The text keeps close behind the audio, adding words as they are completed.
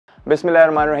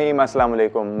Bismillahirrahmanirrahim. Assalamu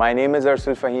alaikum. My name is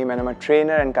Arsal Fahim and I'm a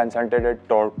trainer and consultant at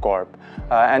Torque Corp.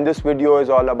 And this video is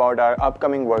all about our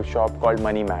upcoming workshop called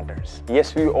Money Matters.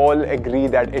 Yes, we all agree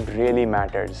that it really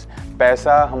matters.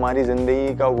 पैसा हमारी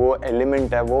ज़िंदगी का वो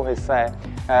element है, वो हिस्सा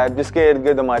है जिसके इर्द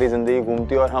गिर्द हमारी ज़िंदगी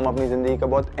घूमती है और हम अपनी ज़िंदगी का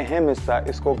बहुत अहम हिस्सा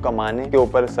इसको कमाने के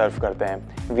ऊपर सर्व करते हैं.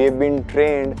 We have been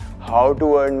trained how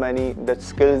to earn money, the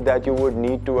skills that you would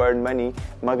need to earn money,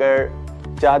 मगर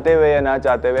चाहते हुए या ना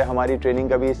चाहते हुए हमारी ट्रेनिंग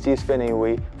कभी इस चीज़ पे नहीं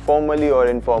हुई फॉर्मली और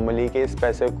इनफॉर्मली कि इस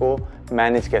पैसे को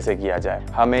मैनेज कैसे किया जाए.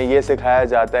 हमें ये सिखाया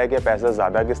जाता है कि पैसा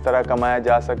ज़्यादा किस तरह कमाया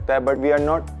जा सकता है, but we are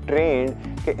not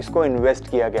trained कि इसको इन्वेस्ट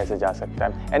किया कैसे जा सकता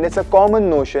है. And it's a common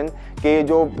notion कि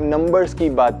जो नंबर्स की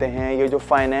बातें हैं, ये जो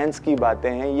फाइनेंस की बातें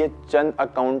हैं, ये चंद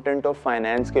अकाउंटेंट और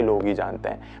फाइनेंस के लोग ही जानते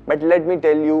हैं. But let me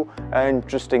tell you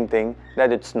interesting thing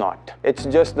that it's not. It's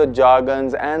just the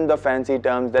jargons and the fancy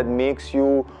terms that makes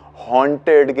you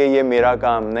haunted कि ये मेरा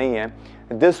काम नहीं है.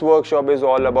 This workshop is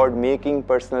all about making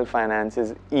personal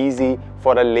finances easy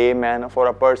for a layman, for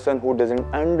a person who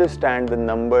doesn't understand the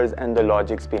numbers and the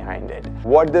logics behind it.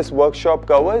 What this workshop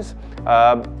covers,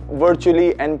 virtually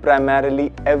and primarily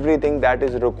everything that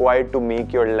is required to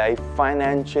make your life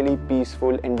financially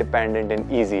peaceful, independent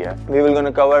and easier. We will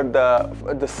going to cover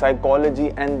the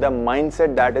psychology and the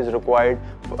mindset that is required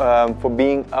for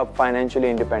being a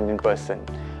financially independent person.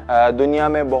 दुनिया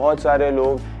में बहुत सारे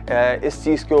लोग इस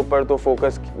चीज़ के ऊपर तो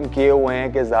focus किए हुए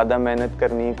हैं कि ज़्यादा मेहनत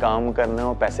करनी, काम करना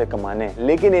और पैसे कमाने,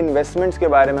 लेकिन इन्वेस्टमेंट्स के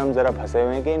बारे में हम ज़रा फंसे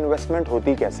हुए हैं कि इन्वेस्टमेंट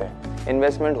होती कैसे है,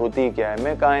 इन्वेस्टमेंट होती क्या है,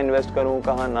 मैं कहाँ इन्वेस्ट करूँ,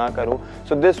 कहाँ ना करूँ.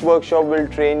 So this workshop will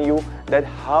train you that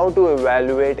how to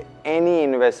evaluate any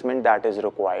investment that is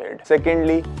required.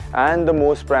 Secondly, and the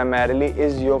most primarily,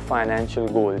 is your financial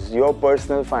goals, your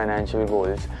personal financial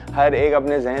goals. हर एक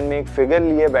अपने जहन में एक फिगर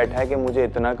लिए बैठा है कि मुझे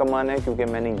इतना कमाना है क्योंकि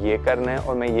मैंने ये करना है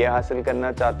और मैं ये हासिल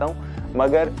करना चाहता हूँ,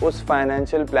 मगर उस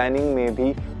फाइनेंशियल प्लानिंग में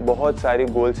भी बहुत सारी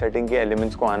गोल सेटिंग के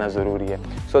एलिमेंट्स को आना ज़रूरी है.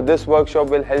 So this workshop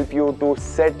will help you to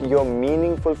set your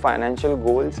meaningful financial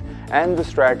goals and the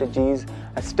strategies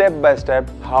step by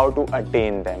step how to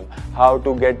attain them, how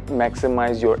to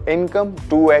maximize your income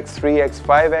 2x, 3x,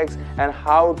 5x, and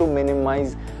how to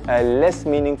minimize less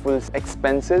meaningful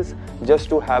expenses just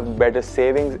to have better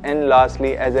savings, and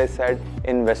lastly, as I said,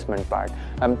 investment part.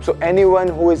 So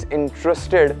anyone who is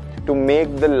interested to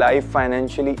make the life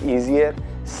financially easier,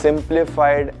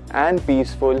 simplified and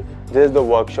peaceful, this is the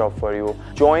workshop for you.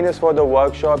 Join us for the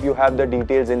workshop. You have the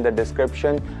details in the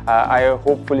description. I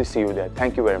hopefully see you there.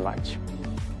 Thank you very much.